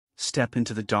step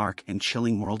into the dark and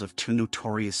chilling world of two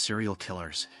notorious serial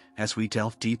killers, as we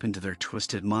delve deep into their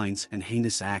twisted minds and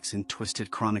heinous acts in Twisted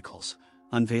Chronicles,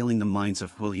 unveiling the minds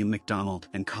of William MacDonald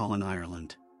and Colin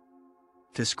Ireland.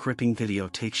 This gripping video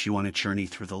takes you on a journey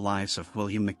through the lives of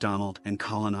William MacDonald and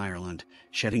Colin Ireland,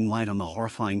 shedding light on the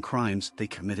horrifying crimes they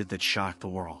committed that shocked the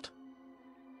world.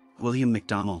 William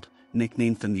MacDonald,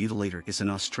 nicknamed the Mutilator, is an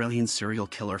Australian serial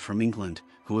killer from England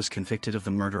who was convicted of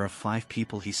the murder of 5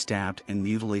 people he stabbed and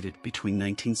mutilated between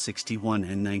 1961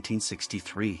 and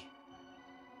 1963.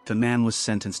 The man was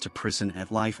sentenced to prison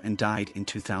at life and died in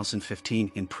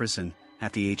 2015 in prison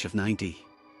at the age of 90.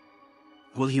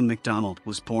 William MacDonald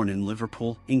was born in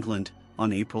Liverpool, England,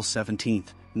 on April 17,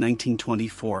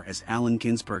 1924 as Allen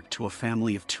Ginsberg to a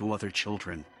family of 2 other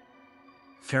children.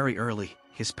 Very early,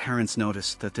 his parents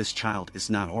notice that this child is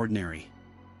not ordinary.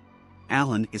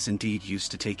 Allen is indeed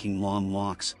used to taking long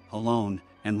walks, alone,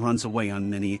 and runs away on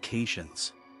many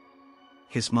occasions.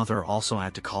 His mother also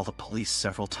had to call the police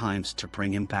several times to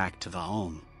bring him back to the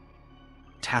home.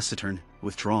 Taciturn,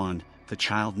 withdrawn, the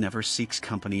child never seeks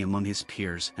company among his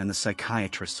peers, and the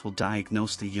psychiatrists will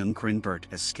diagnose the young Grinberg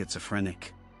as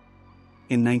schizophrenic.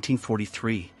 In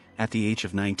 1943, at the age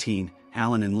of 19,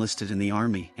 Allen enlisted in the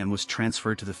army and was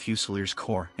transferred to the Fusiliers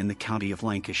Corps in the county of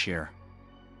Lancashire.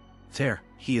 There,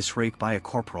 he is raped by a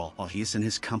corporal while he is in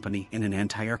his company in an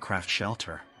anti-aircraft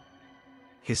shelter.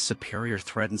 His superior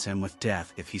threatens him with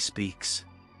death if he speaks.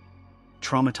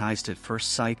 Traumatized at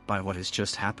first sight by what has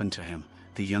just happened to him,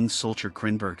 the young soldier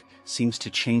Grinberg seems to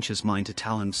change his mind to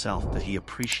tell himself that he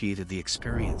appreciated the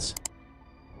experience.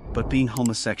 But being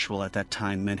homosexual at that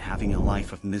time meant having a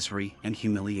life of misery and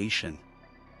humiliation.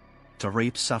 The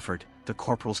rape suffered, the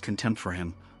corporal's contempt for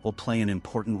him, will play an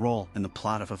important role in the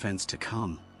plot of events to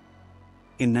come.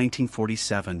 In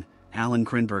 1947, Allen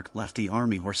Grinberg left the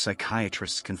army where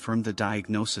psychiatrists confirmed the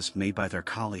diagnosis made by their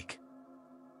colleague.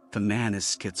 The man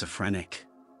is schizophrenic.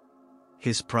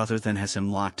 His brother then has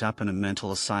him locked up in a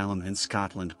mental asylum in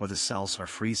Scotland where the cells are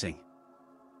freezing.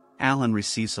 Allen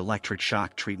receives electric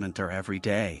shock treatment there every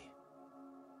day.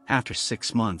 After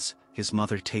 6 months, his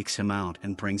mother takes him out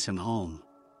and brings him home.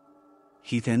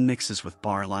 He then mixes with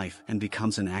bar life and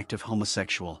becomes an active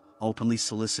homosexual, openly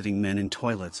soliciting men in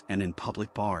toilets and in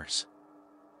public bars.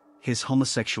 His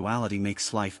homosexuality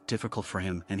makes life difficult for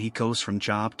him, and he goes from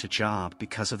job to job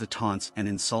because of the taunts and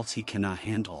insults he cannot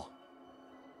handle.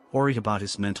 Worried about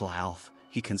his mental health,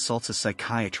 he consults a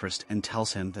psychiatrist and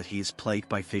tells him that he is plagued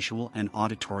by visual and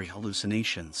auditory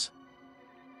hallucinations.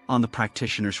 On the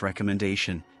practitioner's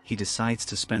recommendation, he decides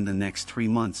to spend the next 3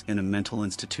 months in a mental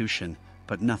institution,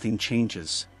 but nothing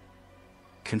changes.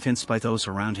 Convinced by those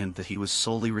around him that he was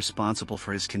solely responsible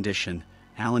for his condition,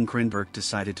 Allen Grinberg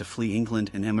decided to flee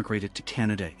England and emigrated to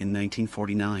Canada in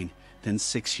 1949, then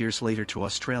 6 years later to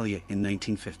Australia in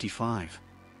 1955.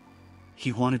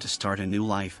 He wanted to start a new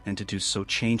life and to do so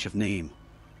change of name.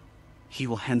 He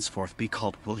will henceforth be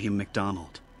called William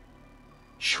MacDonald.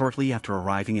 Shortly after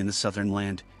arriving in the southern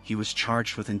land, he was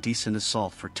charged with indecent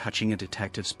assault for touching a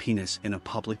detective's penis in a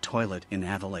public toilet in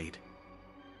Adelaide.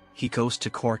 He goes to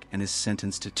court and is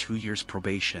sentenced to 2 years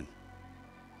probation.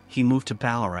 He moved to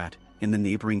Ballarat, in the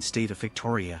neighboring state of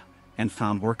Victoria, and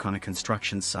found work on a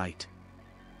construction site.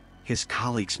 His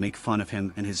colleagues make fun of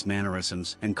him and his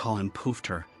mannerisms and call him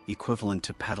poufter, equivalent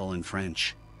to pedal in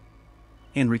French.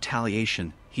 In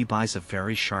retaliation, he buys a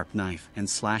very sharp knife and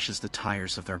slashes the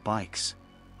tires of their bikes.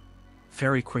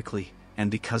 Very quickly,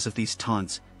 and because of these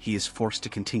taunts, he is forced to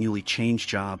continually change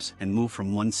jobs and move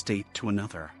from one state to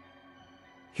another.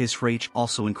 His rage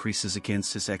also increases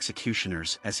against his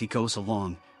executioners as he goes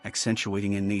along,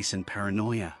 accentuating a nascent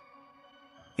paranoia.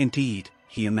 Indeed,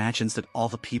 he imagines that all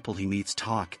the people he meets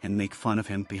talk and make fun of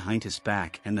him behind his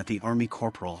back, and that the army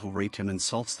corporal who raped him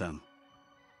insults them.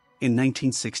 In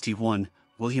 1961,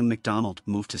 William MacDonald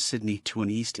moved to Sydney to an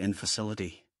East End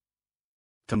facility.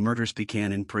 The murders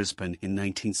began in Brisbane in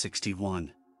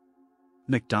 1961.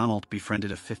 MacDonald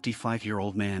befriended a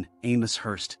 55-year-old man, Amos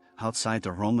Hurst, outside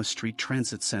the Roma Street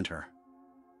Transit Centre.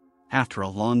 After a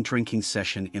long drinking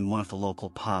session in one of the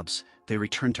local pubs, they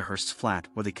returned to Hurst's flat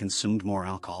where they consumed more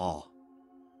alcohol.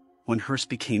 When Hurst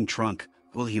became drunk,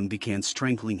 William began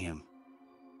strangling him.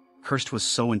 Hurst was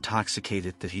so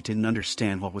intoxicated that he didn't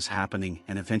understand what was happening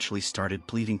and eventually started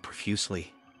bleeding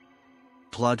profusely.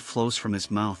 Blood flows from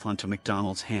his mouth onto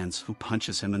MacDonald's hands, who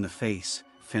punches him in the face,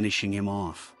 finishing him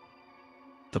off.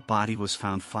 The body was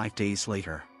found 5 days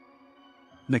later.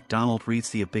 MacDonald reads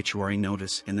the obituary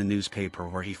notice in the newspaper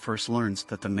where he first learns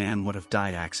that the man would have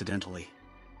died accidentally.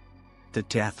 The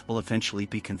death will eventually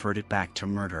be converted back to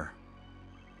murder.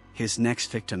 His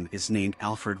next victim is named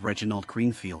Alfred Reginald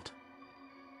Greenfield.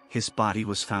 His body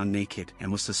was found naked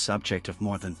and was the subject of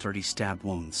more than 30 stab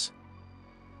wounds.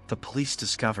 The police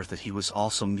discovered that he was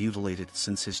also mutilated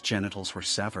since his genitals were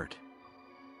severed.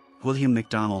 William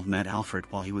MacDonald met Alfred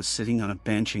while he was sitting on a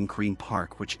bench in Green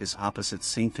Park, which is opposite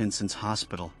St. Vincent's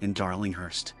Hospital in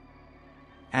Darlinghurst.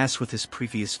 As with his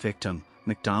previous victim,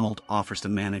 MacDonald offers the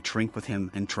man a drink with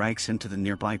him and drags him to the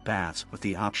nearby baths with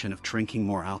the option of drinking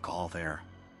more alcohol there.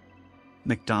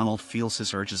 MacDonald feels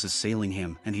his urges assailing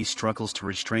him and he struggles to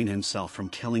restrain himself from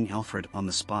killing Alfred on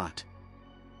the spot.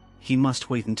 He must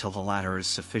wait until the latter is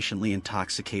sufficiently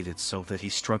intoxicated so that he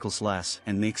struggles less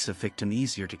and makes the victim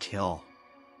easier to kill.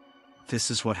 This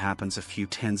is what happens a few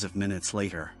tens of minutes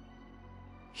later.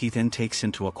 He then takes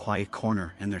him to a quiet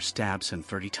corner and there stabs him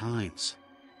 30 times.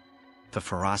 The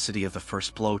ferocity of the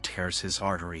first blow tears his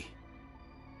artery.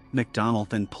 MacDonald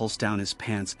then pulls down his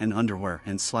pants and underwear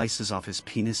and slices off his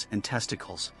penis and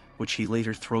testicles, which he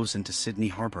later throws into Sydney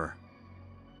Harbour.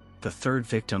 The third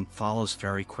victim follows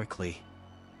very quickly.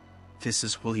 This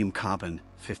is William Cobbin,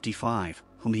 55,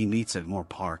 whom he meets at Moore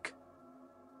Park.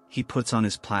 He puts on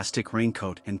his plastic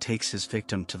raincoat and takes his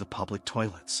victim to the public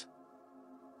toilets.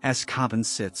 As Cobbin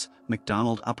sits,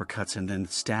 MacDonald uppercuts him and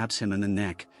stabs him in the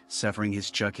neck, severing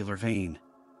his jugular vein.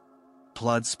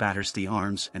 Blood spatters the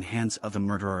arms and hands of the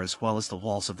murderer as well as the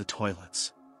walls of the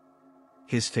toilets.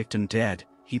 His victim dead,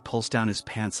 he pulls down his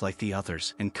pants like the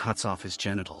others and cuts off his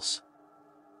genitals.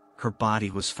 Her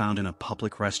body was found in a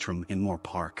public restroom in Moore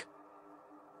Park.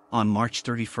 On March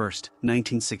 31,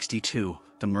 1962,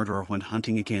 the murderer went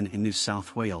hunting again in New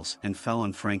South Wales and fell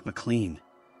on Frank McLean.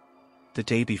 The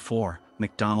day before,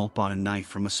 MacDonald bought a knife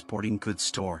from a sporting goods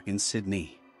store in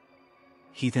Sydney.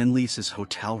 He then leaves his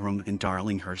hotel room in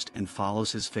Darlinghurst and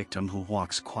follows his victim, who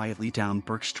walks quietly down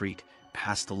Burke Street,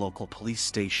 past the local police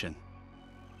station.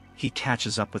 He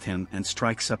catches up with him and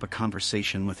strikes up a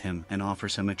conversation with him and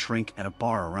offers him a drink at a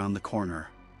bar around the corner.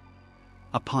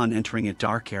 Upon entering a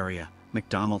dark area,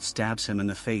 MacDonald stabs him in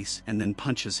the face and then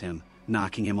punches him,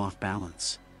 knocking him off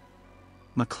balance.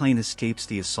 McLean escapes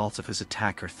the assaults of his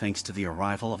attacker thanks to the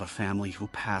arrival of a family who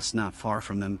pass not far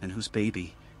from them and whose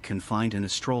baby, confined in a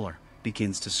stroller,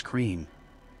 begins to scream.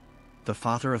 The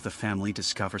father of the family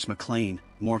discovers McLean,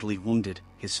 mortally wounded,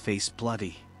 his face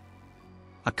bloody.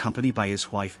 Accompanied by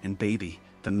his wife and baby,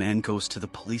 the man goes to the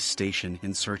police station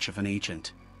in search of an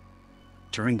agent.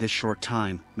 During this short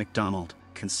time, MacDonald,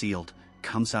 concealed,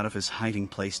 comes out of his hiding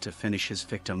place to finish his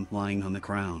victim lying on the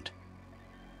ground.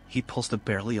 He pulls the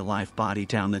barely alive body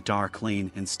down the dark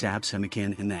lane and stabs him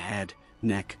again in the head,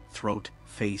 neck, throat,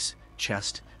 face,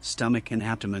 chest, stomach and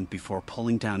abdomen before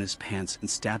pulling down his pants and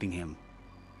stabbing him.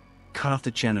 Cut off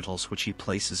the genitals, which he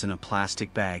places in a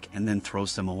plastic bag and then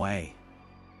throws them away.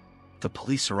 The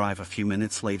police arrive a few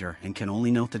minutes later and can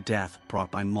only note the death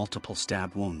brought by multiple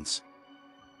stab wounds.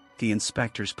 The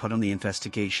inspectors put on the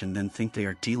investigation then think they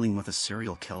are dealing with a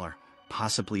serial killer,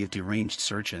 possibly a deranged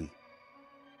surgeon.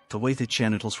 The way the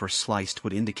genitals were sliced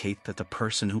would indicate that the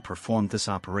person who performed this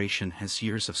operation has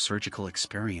years of surgical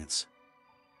experience.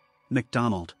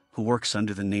 MacDonald, who works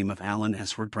under the name of Alan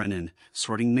Esward Brennan,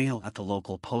 sorting mail at the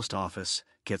local post office,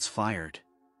 gets fired.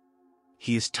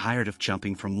 He is tired of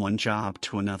jumping from one job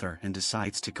to another and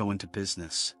decides to go into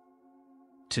business.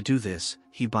 To do this,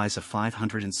 he buys a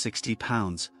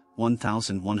 £560,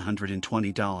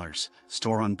 $1,120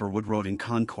 store on Burwood Road in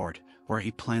Concord, where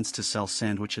he plans to sell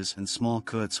sandwiches and small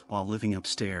goods while living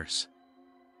upstairs.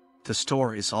 The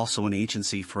store is also an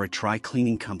agency for a dry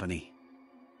cleaning company.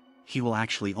 He will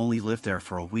actually only live there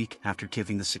for a week after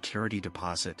giving the security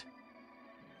deposit.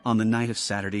 On the night of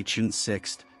Saturday, June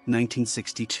 6,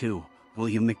 1962,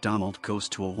 William MacDonald goes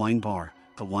to a wine bar,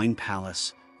 the Wine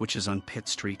Palace, which is on Pitt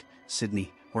Street,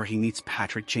 Sydney, where he meets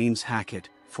Patrick James Hackett,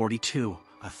 42,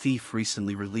 a thief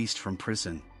recently released from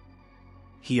prison.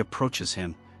 He approaches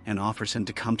him and offers him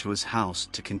to come to his house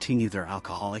to continue their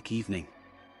alcoholic evening.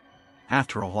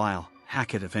 After a while,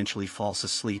 Hackett eventually falls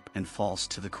asleep and falls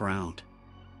to the ground.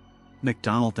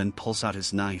 MacDonald then pulls out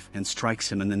his knife and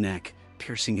strikes him in the neck,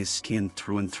 piercing his skin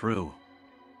through and through.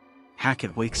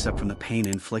 Hackett wakes up from the pain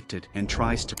inflicted and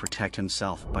tries to protect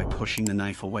himself by pushing the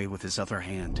knife away with his other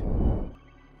hand.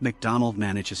 MacDonald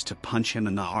manages to punch him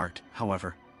in the heart,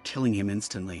 however, killing him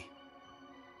instantly.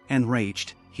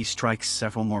 Enraged, he strikes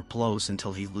several more blows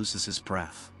until he loses his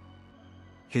breath.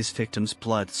 His victim's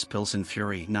blood spills in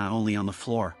fury not only on the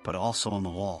floor but also on the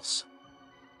walls.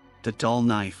 The dull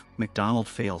knife, MacDonald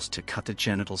fails to cut the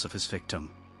genitals of his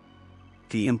victim.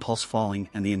 The impulse falling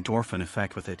and the endorphin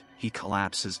effect with it, he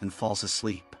collapses and falls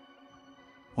asleep.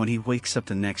 When he wakes up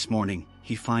the next morning,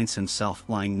 he finds himself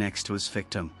lying next to his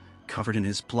victim, covered in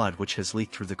his blood which has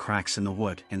leaked through the cracks in the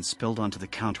wood and spilled onto the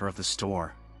counter of the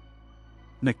store.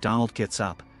 MacDonald gets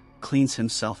up, cleans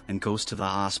himself and goes to the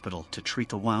hospital to treat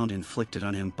the wound inflicted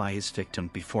on him by his victim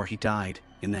before he died,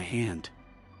 in the hand.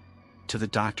 To the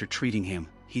doctor treating him,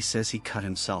 he says he cut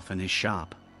himself in his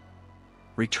shop.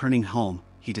 Returning home,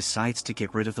 he decides to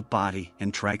get rid of the body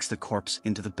and drags the corpse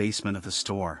into the basement of the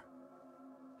store.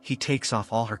 He takes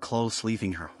off all her clothes,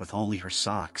 leaving her with only her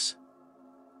socks.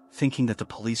 Thinking that the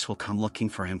police will come looking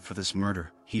for him for this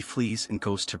murder, he flees and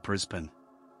goes to Brisbane.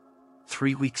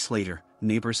 3 weeks later,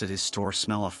 neighbors at his store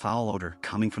smell a foul odor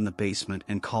coming from the basement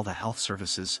and call the health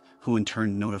services, who in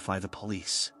turn notify the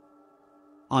police.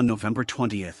 On November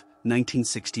 20th,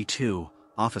 1962,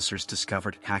 officers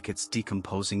discovered Hackett's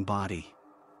decomposing body.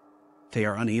 They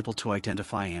are unable to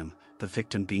identify him, the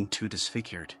victim being too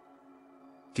disfigured.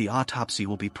 The autopsy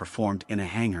will be performed in a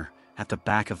hangar at the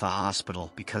back of the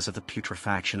hospital because of the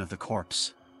putrefaction of the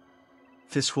corpse.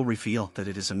 This will reveal that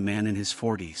it is a man in his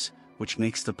 40s, which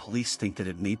makes the police think that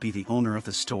it may be the owner of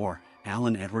the store,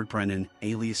 Alan Edward Brennan,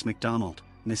 alias MacDonald,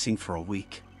 missing for a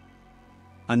week.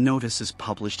 A notice is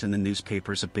published in the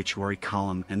newspaper's obituary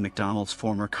column, and MacDonald's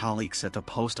former colleagues at the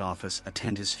post office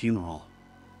attend his funeral.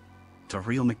 The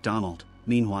real MacDonald,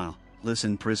 meanwhile, lives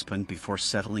in Brisbane before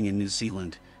settling in New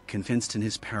Zealand, convinced in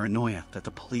his paranoia that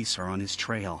the police are on his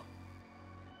trail.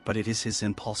 But it is his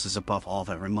impulses above all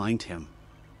that remind him.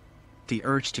 The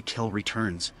urge to kill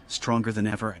returns, stronger than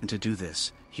ever, and to do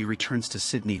this, he returns to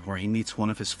Sydney, where he meets one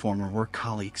of his former work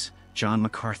colleagues, John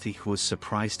McCarthy, who was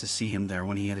surprised to see him there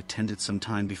when he had attended some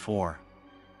time before.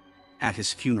 At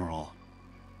his funeral.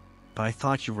 "But I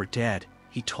thought you were dead,"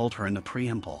 he told her in the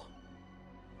preamble.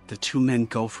 The two men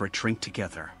go for a drink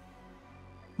together.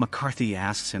 McCarthy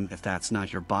asks him, "If that's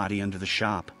not your body under the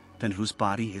shop, then whose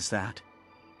body is that?"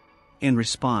 In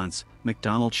response,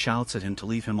 MacDonald shouts at him to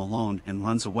leave him alone and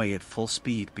runs away at full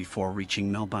speed before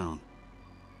reaching Melbourne.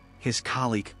 His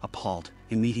colleague, appalled,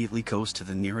 immediately goes to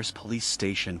the nearest police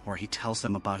station, where he tells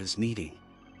them about his meeting.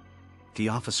 The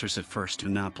officers at first do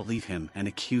not believe him and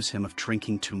accuse him of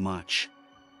drinking too much.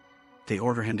 They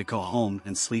order him to go home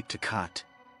and sleep to cut.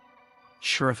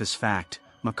 Sure of his fact,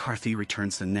 McCarthy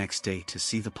returns the next day to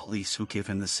see the police, who give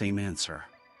him the same answer.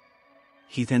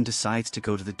 He then decides to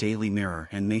go to the Daily Mirror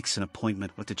and makes an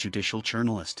appointment with the judicial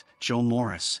journalist, Joe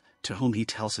Morris, to whom he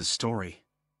tells his story.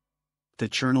 The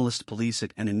journalist believes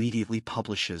it and immediately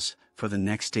publishes, for the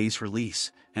next day's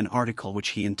release, an article which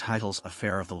he entitles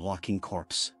 "Affair of the Walking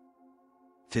Corpse."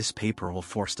 This paper will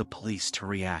force the police to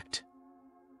react.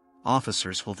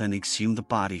 Officers will then exhume the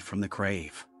body from the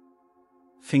grave.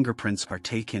 Fingerprints are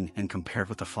taken and compared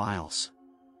with the files.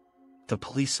 The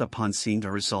police, upon seeing the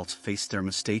results, face their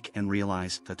mistake and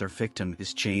realize that their victim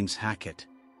is James Hackett.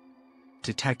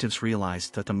 Detectives realize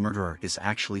that the murderer is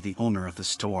actually the owner of the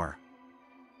store.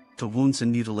 The wounds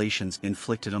and mutilations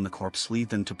inflicted on the corpse lead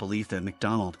them to believe that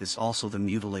MacDonald is also the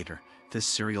mutilator, this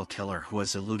serial killer who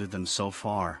has eluded them so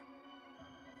far.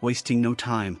 Wasting no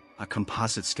time, a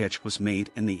composite sketch was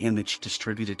made and the image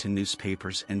distributed to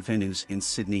newspapers and venues in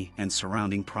Sydney and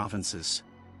surrounding provinces.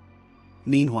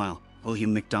 Meanwhile,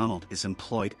 William MacDonald is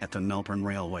employed at the Melbourne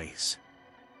Railways.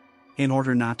 In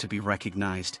order not to be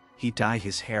recognized, he dyed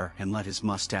his hair and let his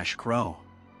mustache grow.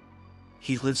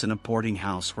 He lives in a boarding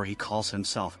house where he calls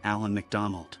himself Alan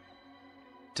MacDonald.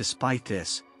 Despite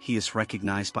this, he is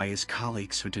recognized by his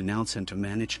colleagues, who denounce him to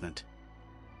management.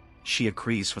 She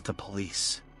agrees with the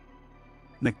police.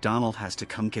 MacDonald has to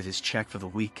come get his check for the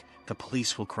week. The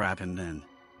police will grab him then.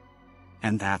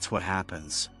 And that's what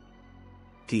happens.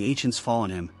 The agents fall on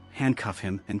him, handcuff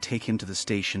him, and take him to the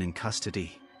station in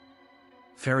custody.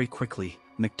 Very quickly,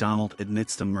 MacDonald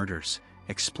admits the murders,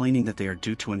 explaining that they are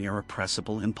due to an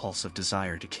irrepressible impulse of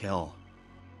desire to kill.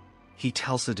 He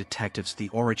tells the detectives the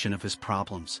origin of his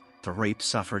problems, the rape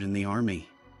suffered in the army.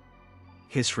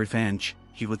 His revenge,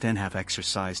 he would then have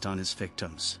exercised on his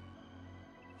victims.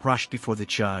 Rushed before the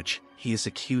judge, he is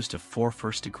accused of 4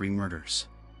 first-degree murders.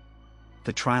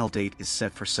 The trial date is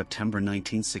set for September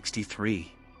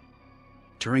 1963.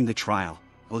 During the trial,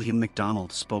 William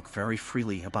MacDonald spoke very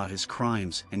freely about his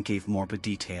crimes and gave morbid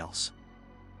details.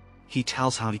 He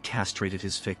tells how he castrated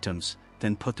his victims,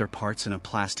 then put their parts in a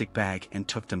plastic bag and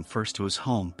took them first to his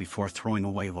home before throwing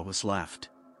away what was left.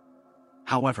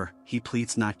 However, he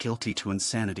pleads not guilty to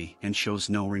insanity and shows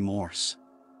no remorse.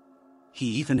 He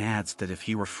even adds that if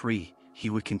he were free, he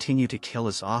would continue to kill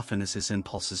as often as his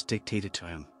impulses dictated to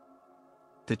him.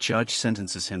 The judge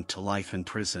sentences him to life in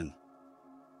prison.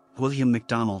 William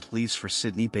MacDonald leaves for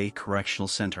Sydney Bay Correctional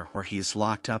Centre, where he is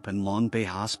locked up in Long Bay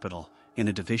Hospital, in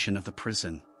a division of the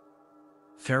prison.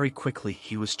 Very quickly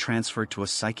he was transferred to a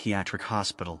psychiatric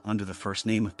hospital under the first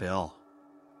name of Bill.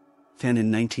 Then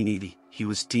in 1980, he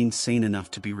was deemed sane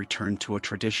enough to be returned to a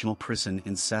traditional prison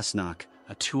in Cessnock,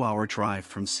 a 2-hour drive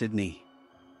from Sydney.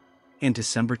 In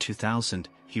December 2000,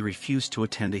 he refused to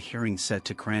attend a hearing set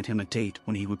to grant him a date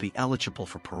when he would be eligible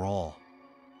for parole.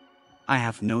 "I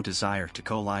have no desire to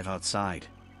go live outside.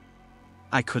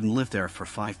 I couldn't live there for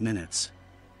 5 minutes.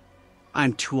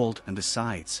 I'm too old, and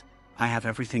besides, I have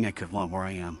everything I could want where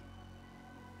I am."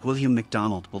 William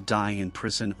MacDonald will die in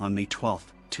prison on May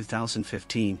 12,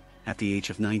 2015, at the age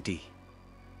of 90.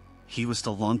 He was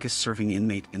the longest-serving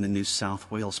inmate in the New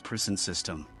South Wales prison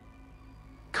system.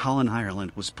 Colin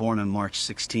Ireland was born on March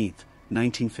 16,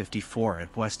 1954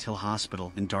 at West Hill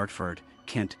Hospital in Dartford,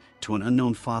 Kent, to an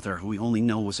unknown father who we only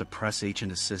know was a press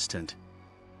agent assistant.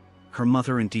 Her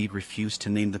mother indeed refused to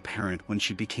name the parent when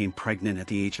she became pregnant at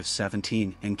the age of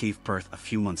 17 and gave birth a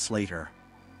few months later.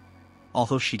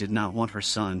 Although she did not want her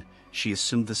son, she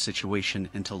assumed the situation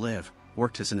and to live,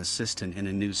 worked as an assistant in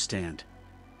a newsstand.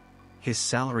 His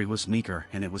salary was meager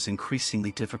and it was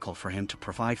increasingly difficult for him to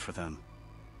provide for them.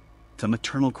 The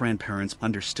maternal grandparents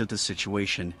understood the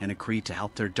situation and agreed to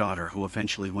help their daughter, who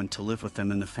eventually went to live with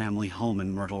them in the family home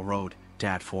in Myrtle Road,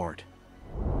 Dartford.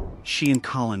 She and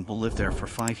Colin will live there for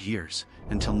 5 years,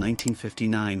 until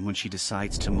 1959 when she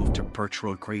decides to move to Birch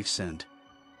Road, Gravesend.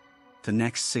 The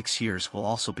next 6 years will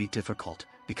also be difficult,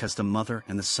 because the mother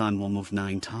and the son will move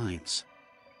 9 times.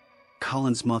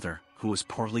 Colin's mother, who was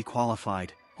poorly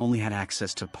qualified, only had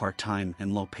access to part-time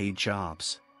and low-paid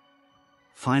jobs.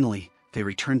 Finally, they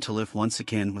returned to live once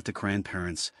again with the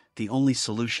grandparents, the only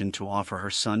solution to offer her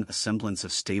son a semblance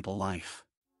of stable life.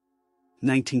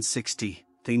 1960,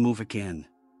 they move again.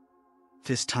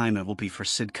 This time it will be for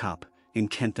Sidcup, in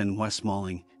Kent and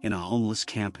Westmalling, in a homeless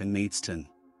camp in Maidstone.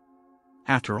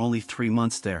 After only 3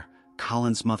 months there,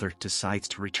 Colin's mother decides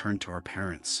to return to her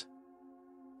parents.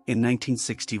 In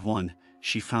 1961,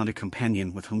 she found a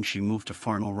companion with whom she moved to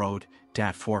Farnell Road,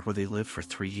 Dartford, where they lived for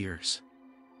 3 years.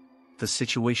 The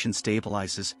situation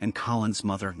stabilizes and Colin's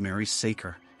mother marries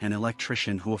Saker, an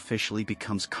electrician who officially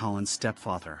becomes Colin's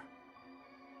stepfather.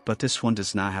 But this one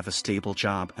does not have a stable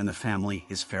job and the family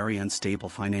is very unstable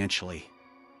financially.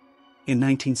 In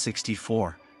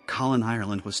 1964, Colin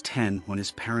Ireland was 10 when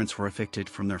his parents were evicted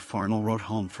from their Farnell Road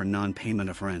home for non-payment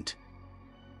of rent.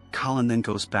 Colin then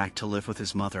goes back to live with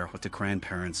his mother with the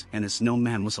grandparents, and as no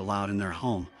man was allowed in their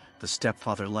home, the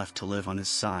stepfather left to live on his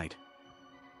side.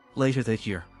 Later that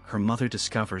year, her mother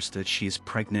discovers that she is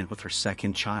pregnant with her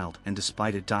second child, and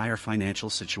despite a dire financial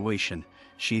situation,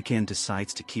 she again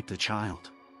decides to keep the child.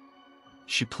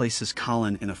 She places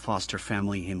Colin in a foster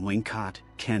family in Waincott,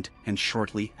 Kent, and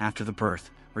shortly after the birth,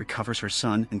 recovers her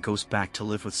son and goes back to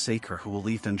live with Saker, who will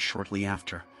leave them shortly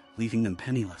after, leaving them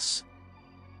penniless.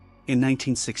 In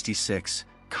 1966,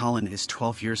 Colin is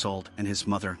 12 years old and his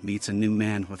mother meets a new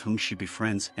man with whom she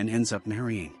befriends and ends up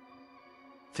marrying.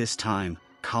 This time,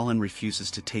 Colin refuses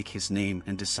to take his name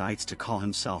and decides to call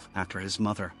himself after his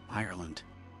mother, Ireland.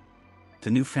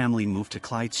 The new family moved to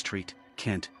Clyde Street,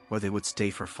 Kent, where they would stay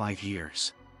for 5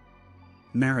 years.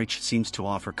 Marriage seems to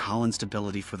offer Colin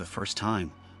stability for the first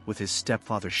time, with his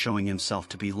stepfather showing himself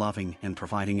to be loving and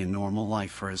providing a normal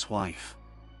life for his wife.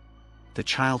 The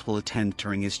child will attend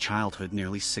during his childhood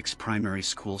nearly 6 primary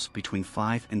schools between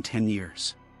 5 and 10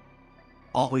 years.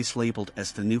 Always labeled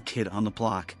as the new kid on the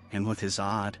block, and with his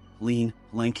odd, lean,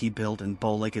 lanky build and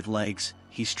bow-legged legs,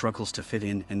 he struggles to fit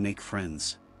in and make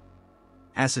friends.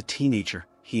 As a teenager,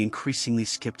 he increasingly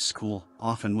skipped school,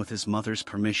 often with his mother's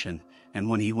permission, and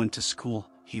when he went to school,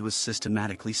 he was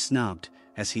systematically snubbed,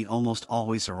 as he almost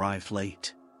always arrived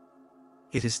late.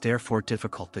 It is therefore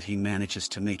difficult that he manages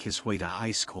to make his way to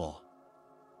high school.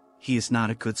 He is not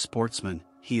a good sportsman,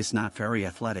 he is not very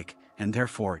athletic, and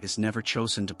therefore is never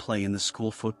chosen to play in the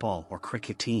school football or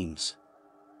cricket teams.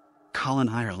 Colin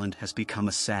Ireland has become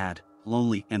a sad,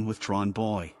 lonely and withdrawn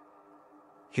boy.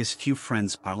 His few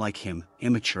friends are like him,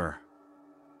 immature.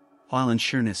 While in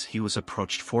Sheerness, he was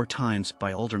approached 4 times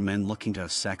by older men looking to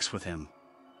have sex with him.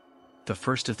 The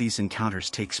first of these encounters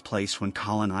takes place when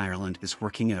Colin Ireland is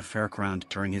working at a fairground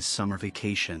during his summer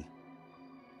vacation.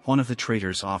 One of the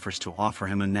traders offers to offer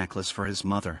him a necklace for his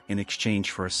mother in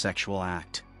exchange for a sexual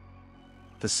act.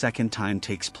 The second time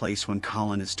takes place when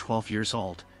Colin is 12 years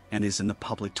old and is in the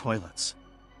public toilets.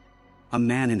 A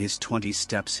man in his 20s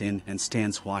steps in and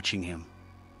stands watching him.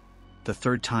 The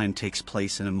third time takes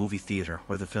place in a movie theater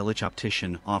where the village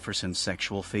optician offers him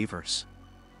sexual favors.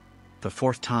 The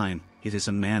fourth time, it is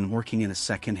a man working in a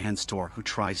second-hand store who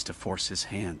tries to force his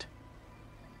hand.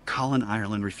 Colin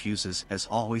Ireland refuses, as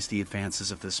always, the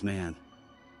advances of this man.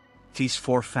 These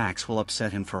 4 facts will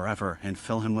upset him forever and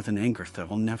fill him with an anger that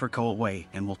will never go away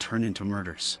and will turn into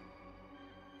murders.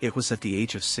 It was at the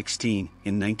age of 16,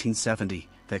 in 1970,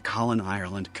 that Colin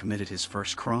Ireland committed his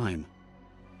first crime.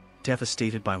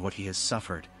 Devastated by what he has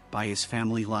suffered, by his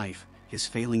family life, his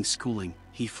failing schooling,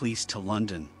 he flees to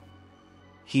London.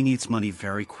 He needs money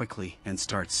very quickly and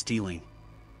starts stealing.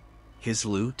 His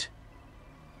loot?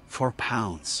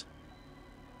 £4.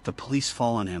 The police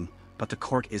fall on him, but the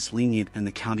court is lenient and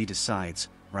the county decides,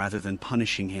 rather than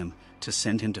punishing him, to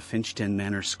send him to Finchden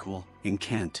Manor School, in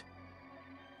Kent.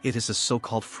 It is a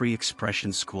so-called free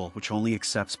expression school which only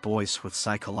accepts boys with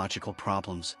psychological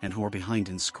problems and who are behind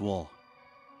in school.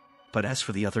 But as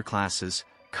for the other classes,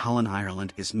 Colin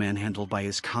Ireland is manhandled by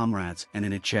his comrades, and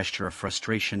in a gesture of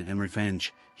frustration and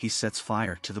revenge, he sets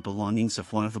fire to the belongings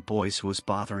of one of the boys who is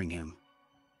bothering him.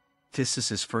 This is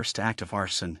his first act of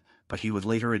arson, but he would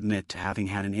later admit to having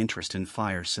had an interest in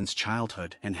fire since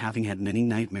childhood and having had many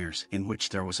nightmares in which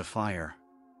there was a fire.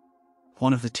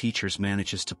 One of the teachers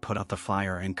manages to put out the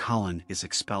fire and Colin is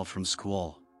expelled from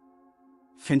school.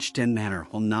 Finchden Manor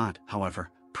will not,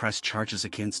 however, press charges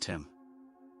against him.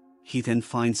 He then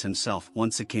finds himself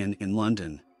once again in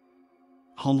London.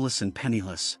 Homeless and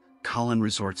penniless, Colin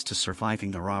resorts to surviving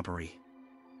the robbery.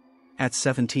 At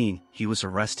 17, he was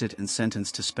arrested and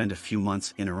sentenced to spend a few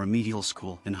months in a remedial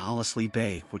school in Hollesley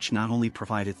Bay, which not only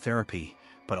provided therapy,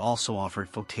 but also offered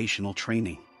vocational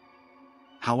training.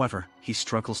 However, he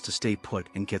struggles to stay put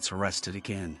and gets arrested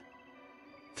again.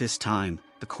 This time,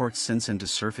 the court sends him to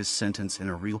serve his sentence in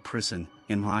a real prison,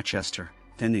 in Rochester,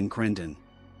 then in Grendon.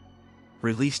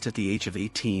 Released at the age of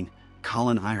 18,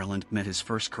 Colin Ireland met his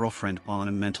first girlfriend while in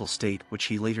a mental state which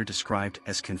he later described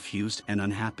as confused and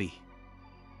unhappy.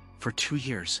 For 2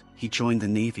 years, he joined the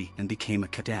Navy and became a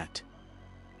cadet.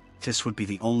 This would be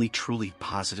the only truly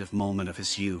positive moment of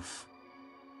his youth.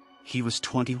 He was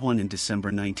 21 in December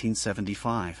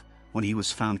 1975, when he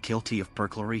was found guilty of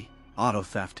burglary, auto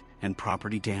theft, and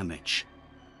property damage.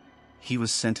 He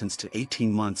was sentenced to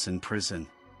 18 months in prison.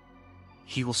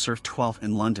 He will serve 12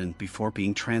 in London before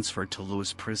being transferred to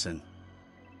Lewes Prison.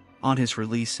 On his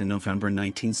release in November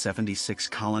 1976,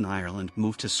 Colin Ireland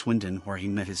moved to Swindon, where he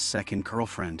met his second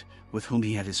girlfriend, with whom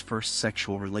he had his first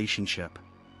sexual relationship.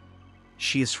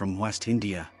 She is from West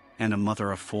India, and a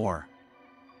mother of 4.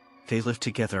 They lived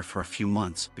together for a few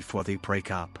months before they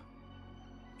break up.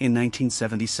 In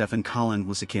 1977, Colin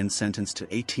was again sentenced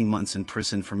to 18 months in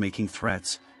prison for making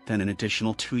threats, then an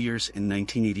additional 2 years in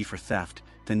 1980 for theft,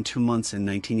 then 2 months in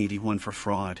 1981 for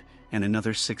fraud, and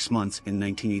another 6 months in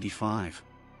 1985.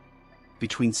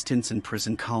 Between stints in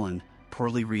prison, Colin,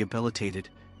 poorly rehabilitated,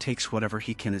 takes whatever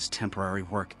he can as temporary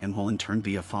work and will in turn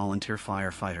be a volunteer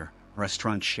firefighter,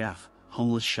 restaurant chef,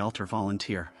 homeless shelter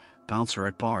volunteer, bouncer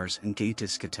at bars and gay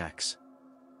discotheques.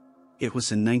 It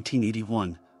was in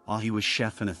 1981, while he was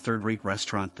chef in a third-rate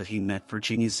restaurant, that he met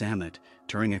Virginia Zammit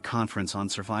during a conference on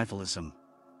survivalism.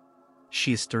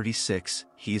 She is 36,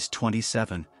 he is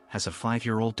 27, has a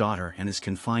 5-year-old daughter and is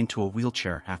confined to a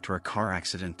wheelchair after a car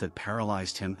accident that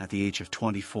paralyzed him at the age of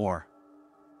 24.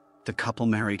 The couple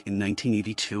married in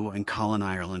 1982 and Colin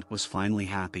Ireland was finally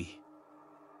happy.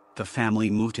 The family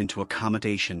moved into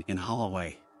accommodation in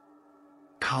Holloway.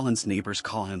 Colin's neighbors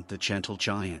call him the gentle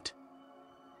giant.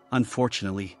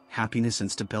 Unfortunately, happiness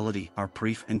and stability are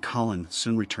brief and Colin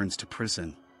soon returns to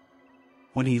prison.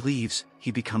 When he leaves,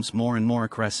 he becomes more and more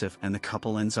aggressive and the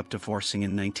couple ends up divorcing in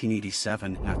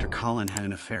 1987 after Colin had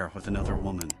an affair with another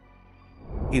woman.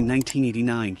 In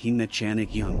 1989 he met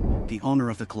Janet Young, the owner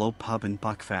of the Globe pub in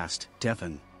Buckfast,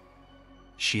 Devon.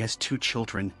 She has 2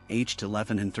 children, aged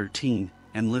 11 and 13,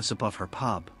 and lives above her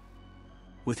pub.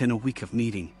 Within a week of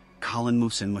meeting, Colin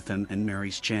moves in with them and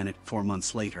marries Janet 4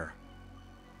 months later.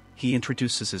 He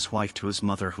introduces his wife to his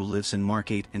mother, who lives in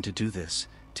Margate, and to do this,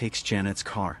 takes Janet's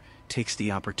car, takes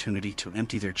the opportunity to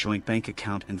empty their joint bank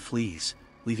account and flees,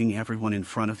 leaving everyone in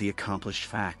front of the accomplished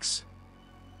facts.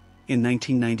 In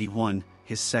 1991,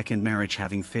 his second marriage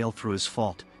having failed through his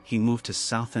fault, he moved to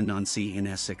Southend-on-Sea in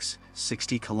Essex,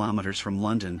 60 kilometers from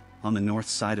London, on the north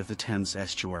side of the Thames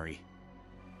estuary.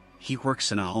 He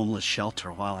works in a homeless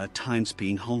shelter while at times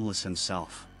being homeless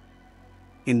himself.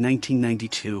 In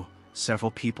 1992, several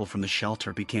people from the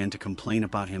shelter began to complain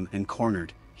about him and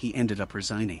cornered, he ended up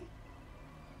resigning.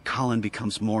 Colin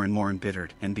becomes more and more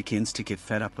embittered and begins to get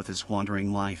fed up with his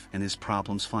wandering life and his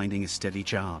problems finding a steady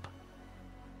job.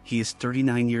 He is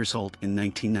 39 years old in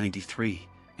 1993,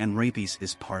 and rabies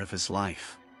is part of his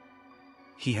life.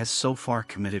 He has so far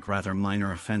committed rather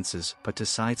minor offenses but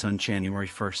decides on January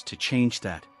 1st to change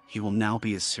that. He will now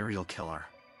be a serial killer.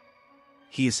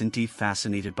 He is indeed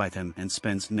fascinated by them and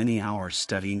spends many hours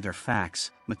studying their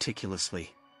facts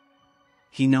meticulously.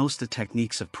 He knows the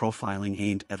techniques of profiling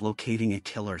aimed at locating a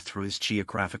killer through his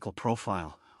geographical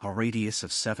profile, a radius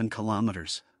of 7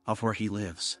 kilometers, of where he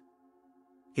lives.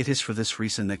 It is for this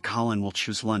reason that Colin will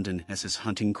choose London as his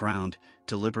hunting ground,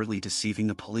 deliberately deceiving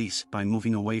the police by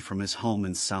moving away from his home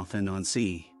in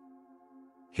Southend-on-Sea.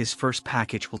 His first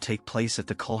package will take place at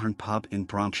the Colin pub in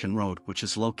Brompton Road, which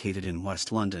is located in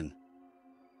West London.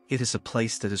 It is a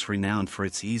place that is renowned for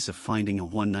its ease of finding a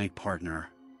one-night partner.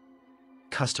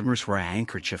 Customers wear a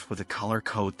handkerchief with a color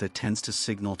code that tends to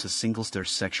signal to singles their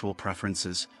sexual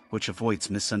preferences, which avoids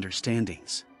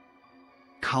misunderstandings.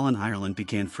 Colin Ireland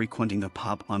began frequenting the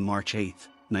pub on March 8,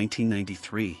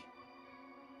 1993.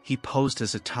 He posed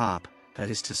as a top, that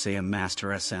is to say a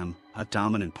master SM, a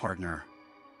dominant partner.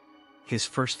 His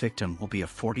first victim will be a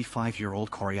 45-year-old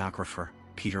choreographer,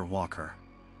 Peter Walker.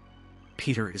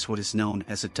 Peter is what is known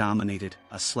as a dominated,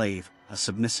 a slave, a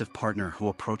submissive partner who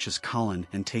approaches Colin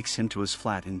and takes him to his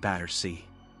flat in Battersea.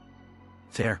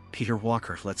 There, Peter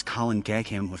Walker lets Colin gag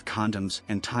him with condoms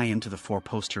and tie him to the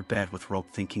four-poster bed with rope,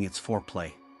 thinking it's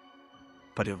foreplay.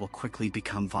 But it will quickly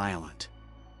become violent.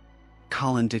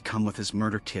 Colin did come with his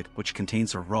murder kit, which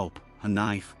contains a rope, a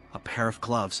knife, a pair of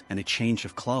gloves, and a change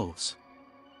of clothes.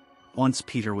 Once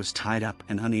Peter was tied up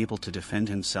and unable to defend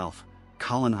himself,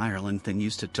 Colin Ireland then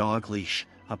used a dog leash,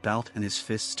 a belt, and his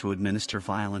fists to administer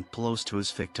violent blows to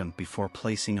his victim before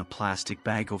placing a plastic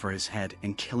bag over his head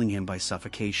and killing him by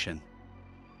suffocation.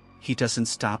 He doesn't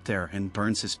stop there and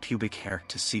burns his pubic hair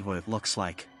to see what it looks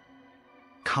like.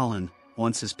 Colin,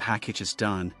 once his package is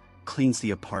done, cleans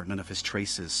the apartment of his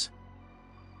traces.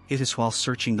 It is while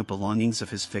searching the belongings of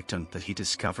his victim that he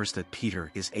discovers that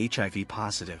Peter is HIV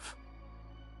positive.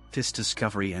 This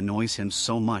discovery annoys him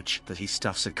so much that he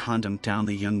stuffs a condom down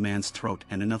the young man's throat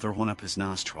and another one up his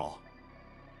nostril.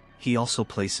 He also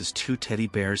places 2 teddy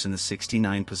bears in the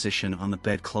 69 position on the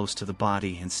bed close to the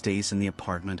body and stays in the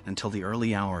apartment until the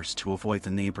early hours to avoid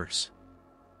the neighbors.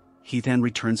 He then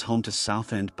returns home to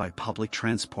Southend by public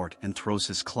transport and throws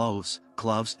his clothes,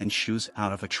 gloves, and shoes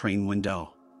out of a train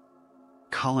window.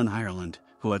 Colin Ireland,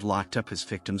 who had locked up his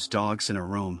victim's dogs in a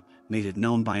room, made it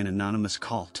known by an anonymous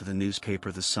call to the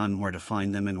newspaper The Sun where to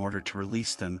find them in order to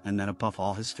release them, and that above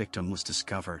all his victim was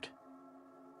discovered.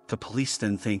 The police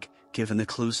then think, given the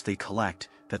clues they collect,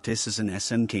 that this is an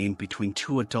SM game between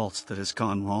 2 adults that has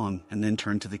gone wrong, and then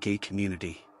turn to the gay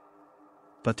community.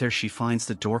 But there she finds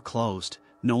the door closed,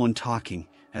 no one talking,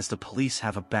 as the police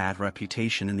have a bad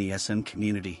reputation in the SM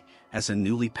community, as a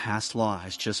newly passed law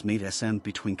has just made SM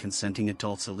between consenting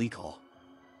adults illegal.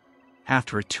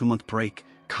 After a 2-month break,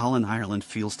 Colin Ireland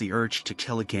feels the urge to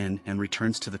kill again and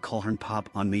returns to the Colin pub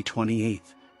on May 28,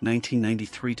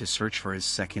 1993 to search for his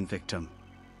second victim.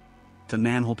 The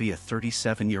man will be a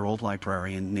 37-year-old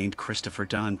librarian named Christopher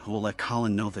Dunn, who will let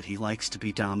Colin know that he likes to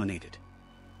be dominated.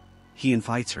 He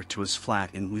invites her to his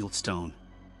flat in Wealdstone.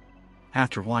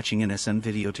 After watching an SM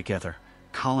video together,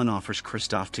 Colin offers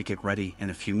Christoph to get ready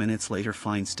and a few minutes later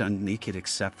finds Dunn naked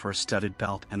except for a studded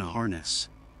belt and a harness.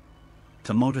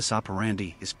 The modus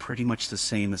operandi is pretty much the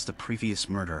same as the previous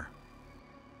murder.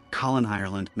 Colin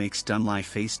Ireland makes Dunn lie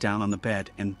face down on the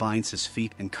bed and binds his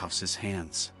feet and cuffs his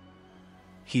hands.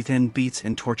 He then beats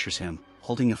and tortures him,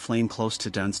 holding a flame close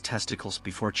to Dunn's testicles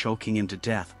before choking him to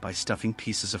death by stuffing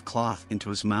pieces of cloth into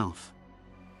his mouth.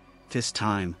 This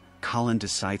time, Colin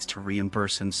decides to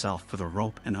reimburse himself for the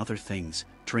rope and other things,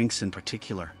 drinks in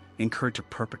particular, incurred to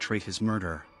perpetrate his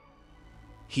murder.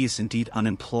 He is indeed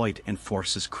unemployed and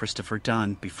forces Christopher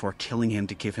Dunn before killing him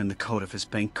to give him the code of his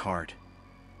bank card.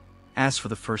 As for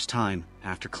the first time,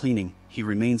 after cleaning, he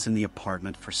remains in the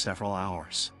apartment for several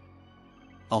hours.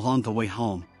 Along the way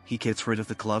home, he gets rid of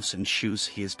the gloves and shoes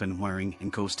he has been wearing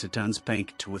and goes to Dunn's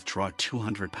bank to withdraw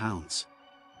 £200.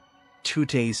 2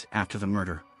 days after the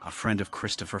murder, a friend of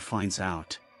Christopher finds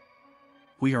out.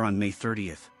 We are on May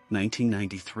 30th,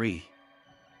 1993.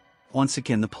 Once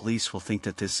again the police will think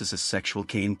that this is a sexual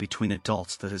game between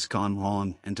adults that has gone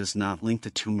wrong and does not link the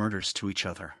 2 murders to each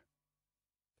other.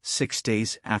 6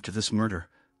 days after this murder,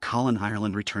 Colin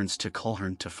Ireland returns to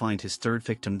Colin to find his third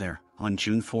victim there, on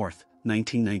June 4th,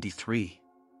 1993.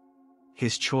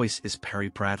 His choice is Perry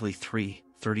Bradley III,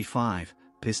 35,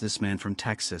 businessman from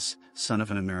Texas, son of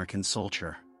an American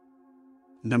soldier.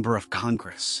 Member of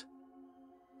Congress.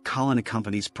 Colin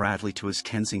accompanies Bradley to his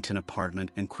Kensington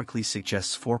apartment and quickly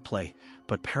suggests foreplay,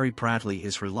 but Perry Bradley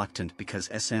is reluctant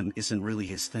because SM isn't really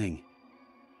his thing.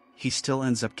 He still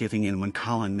ends up giving in when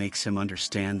Colin makes him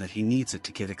understand that he needs it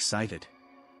to get excited.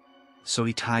 So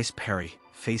he ties Perry,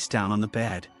 face down on the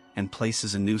bed, and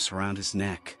places a noose around his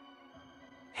neck.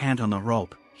 Hand on the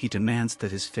rope, he demands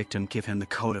that his victim give him the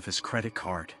code of his credit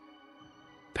card.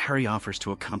 Perry offers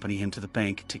to accompany him to the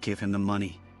bank to give him the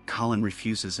money. Colin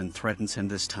refuses and threatens him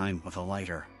this time with a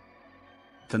lighter.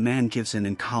 The man gives in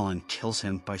and Colin kills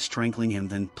him by strangling him,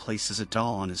 then places a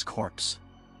doll on his corpse.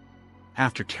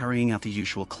 After carrying out the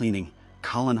usual cleaning,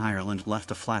 Colin Ireland left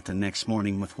the flat the next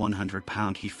morning with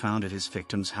 £100 he found at his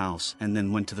victim's house and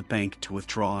then went to the bank to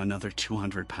withdraw another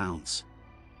 £200.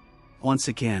 Once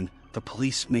again, the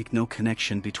police make no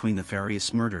connection between the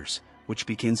various murders, which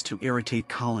begins to irritate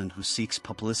Colin, who seeks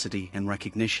publicity and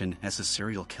recognition as a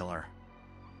serial killer.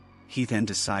 He then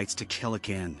decides to kill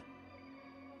again.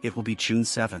 It will be June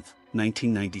 7,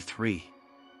 1993.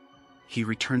 He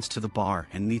returns to the bar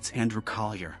and meets Andrew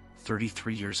Collier,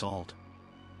 33 years old.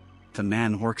 The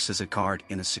man works as a guard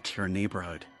in a secure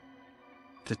neighborhood.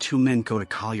 The two men go to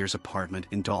Collier's apartment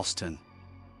in Dalston.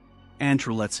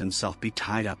 Andrew lets himself be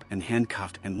tied up and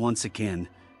handcuffed, and once again,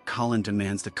 Colin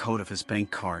demands the code of his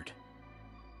bank card.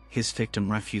 His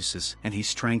victim refuses and he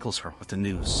strangles her with a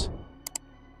noose.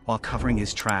 While covering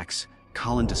his tracks,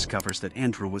 Colin discovers that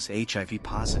Andrew was HIV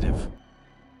positive.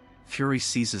 Fury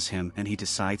seizes him and he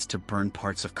decides to burn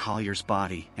parts of Collier's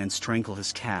body and strangle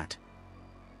his cat.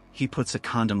 He puts a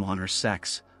condom on her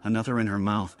sex, another in her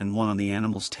mouth and one on the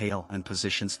animal's tail, and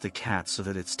positions the cat so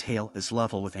that its tail is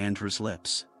level with Andrew's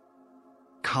lips.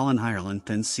 Colin Ireland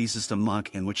then seizes the mug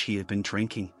in which he had been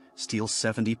drinking, steals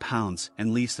 £70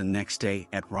 and leaves the next day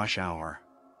at rush hour.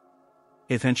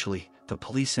 Eventually, the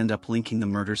police end up linking the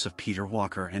murders of Peter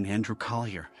Walker and Andrew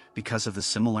Collier because of the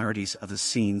similarities of the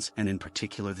scenes and in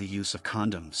particular the use of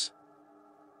condoms.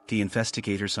 The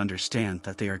investigators understand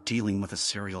that they are dealing with a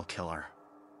serial killer.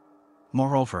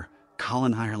 Moreover,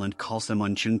 Colin Ireland calls them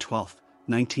on June 12,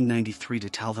 1993 to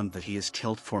tell them that he has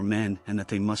killed 4 men and that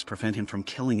they must prevent him from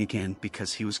killing again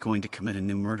because he was going to commit a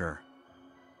new murder.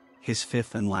 His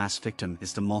 5th and last victim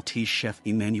is the Maltese chef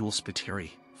Emanuel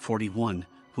Spiteri, 41,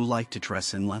 who liked to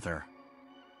dress in leather.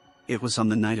 It was on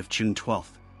the night of June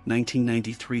 12,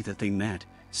 1993 that they met,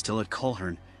 still at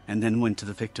Colhern, and then went to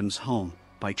the victim's home,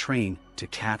 by train, to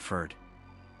Catford.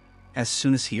 As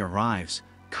soon as he arrives,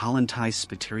 Colin ties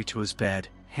Spiteri to his bed,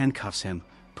 handcuffs him,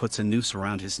 puts a noose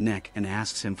around his neck and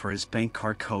asks him for his bank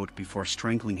card code before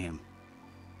strangling him.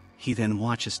 He then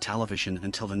watches television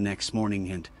until the next morning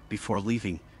and, before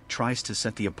leaving, tries to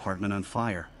set the apartment on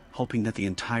fire, hoping that the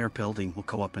entire building will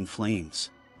go up in flames.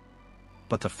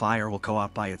 But the fire will go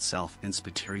out by itself in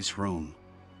Spiteri's room.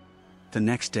 The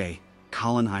next day,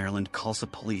 Colin Ireland calls the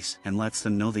police and lets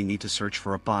them know they need to search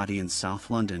for a body in South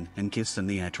London and gives them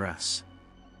the address.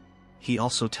 He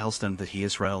also tells them that he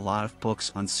has read a lot of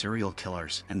books on serial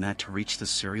killers and that to reach the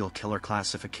serial killer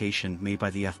classification made by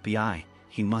the FBI,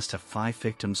 he must have 5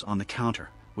 victims on the counter,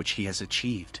 which he has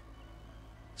achieved.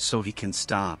 So he can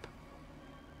stop.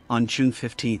 On June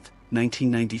 15,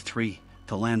 1993,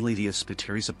 the landlady of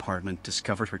Spiteri's apartment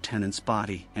discovered her tenant's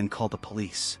body and called the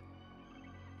police.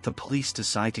 The police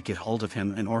decide to get hold of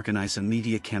him and organize a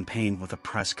media campaign with a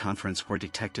press conference where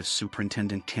Detective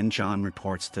Superintendent Ken John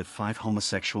reports that 5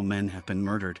 homosexual men have been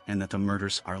murdered and that the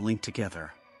murders are linked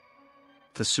together.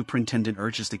 The superintendent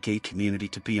urges the gay community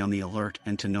to be on the alert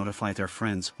and to notify their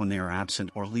friends when they are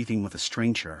absent or leaving with a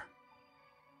stranger.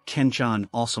 Ken John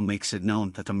also makes it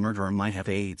known that the murderer might have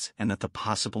AIDS and that the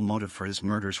possible motive for his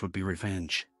murders would be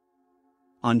revenge.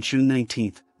 On June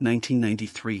 19,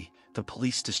 1993, the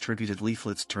police distributed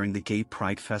leaflets during the Gay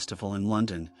Pride Festival in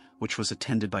London, which was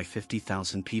attended by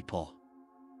 50,000 people.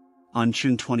 On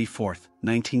June 24,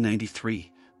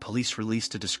 1993, police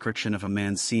released a description of a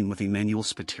man seen with Emanuel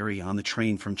Spiteri on the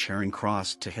train from Charing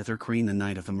Cross to Hither Green the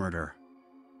night of the murder.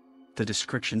 The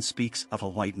description speaks of a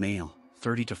white male,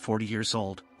 30 to 40 years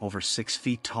old, over 6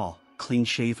 feet tall,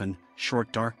 clean-shaven,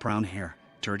 short dark brown hair,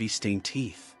 dirty stained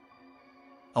teeth.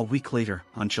 A week later,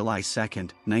 on July 2,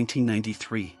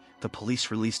 1993, the police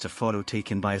released a photo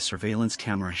taken by a surveillance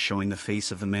camera showing the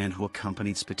face of the man who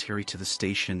accompanied Spiteri to the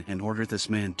station and ordered this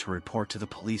man to report to the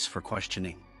police for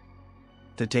questioning.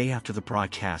 The day after the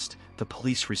broadcast, the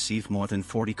police received more than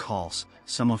 40 calls,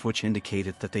 some of which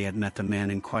indicated that they had met the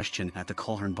man in question at the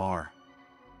Colhern bar.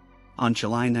 On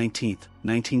July 19,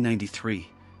 1993,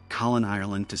 Colin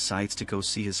Ireland decides to go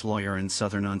see his lawyer in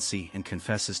Southern-on-Sea and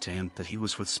confesses to him that he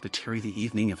was with Spiteri the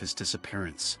evening of his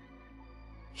disappearance.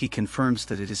 He confirms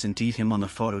that it is indeed him on the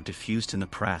photo diffused in the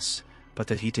press, but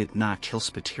that he did not kill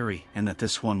Spiteri and that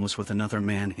this one was with another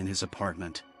man in his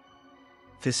apartment.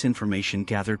 This information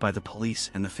gathered by the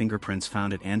police and the fingerprints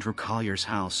found at Andrew Collier's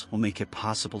house will make it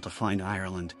possible to find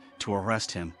Ireland, to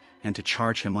arrest him, and to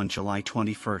charge him on July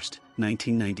 21,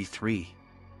 1993.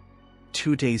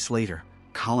 2 days later,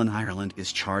 Colin Ireland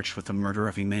is charged with the murder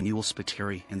of Emanuel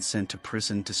Spiteri and sent to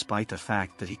prison despite the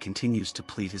fact that he continues to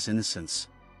plead his innocence.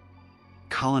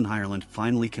 Colin Ireland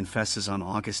finally confesses on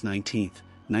August 19,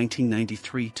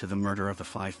 1993 to the murder of the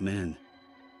 5 men.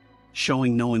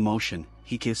 Showing no emotion,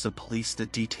 he gives the police the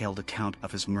detailed account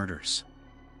of his murders.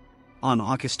 On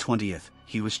August 20th,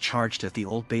 he was charged at the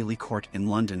Old Bailey Court in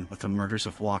London with the murders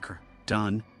of Walker,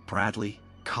 Dunn, Bradley,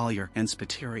 Collier and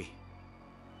Spiteri.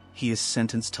 He is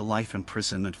sentenced to life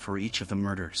imprisonment for each of the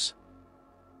murders.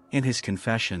 In his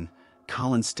confession,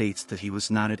 Colin states that he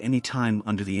was not at any time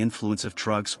under the influence of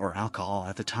drugs or alcohol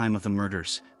at the time of the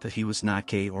murders, that he was not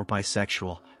gay or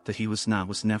bisexual, that he was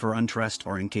never undressed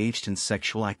or engaged in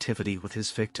sexual activity with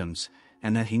his victims,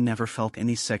 and that he never felt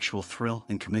any sexual thrill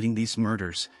in committing these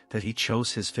murders, that he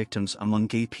chose his victims among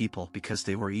gay people because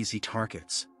they were easy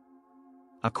targets.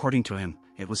 According to him,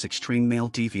 it was extreme male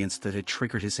deviance that had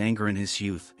triggered his anger in his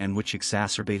youth and which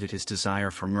exacerbated his desire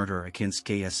for murder against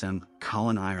gay SM.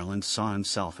 Colin Ireland saw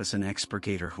himself as an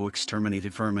expurgator who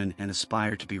exterminated vermin and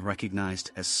aspired to be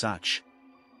recognized as such.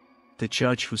 The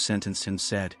judge who sentenced him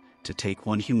said, "To take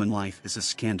one human life is a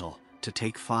scandal, to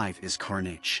take 5 is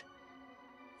carnage.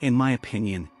 In my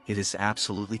opinion, it is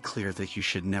absolutely clear that you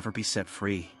should never be set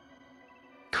free."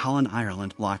 Colin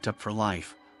Ireland, locked up for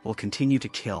life, will continue to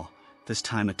kill, this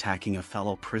time attacking a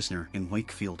fellow prisoner in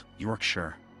Wakefield,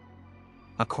 Yorkshire.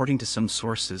 According to some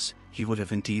sources, he would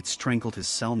have indeed strangled his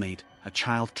cellmate, a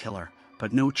child killer,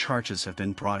 but no charges have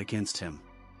been brought against him.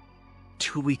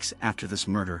 2 weeks after this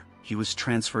murder, he was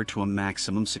transferred to a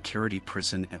maximum security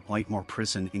prison at Whitemoor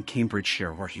Prison in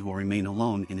Cambridgeshire, where he will remain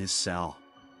alone in his cell.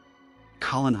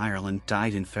 Colin Ireland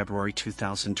died in February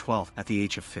 2012 at the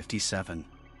age of 57.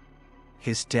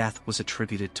 His death was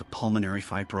attributed to pulmonary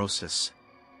fibrosis.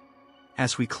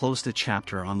 As we close the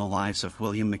chapter on the lives of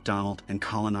William MacDonald and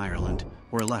Colin Ireland,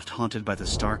 we're left haunted by the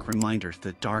stark reminder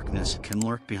that darkness can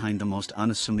lurk behind the most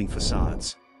unassuming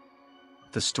facades.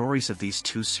 The stories of these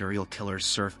two serial killers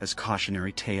serve as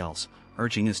cautionary tales,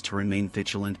 urging us to remain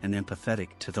vigilant and empathetic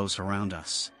to those around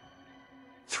us.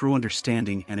 Through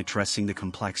understanding and addressing the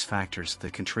complex factors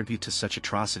that contribute to such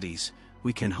atrocities,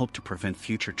 we can hope to prevent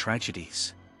future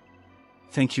tragedies.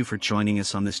 Thank you for joining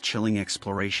us on this chilling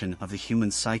exploration of the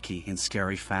human psyche and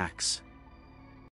scary facts.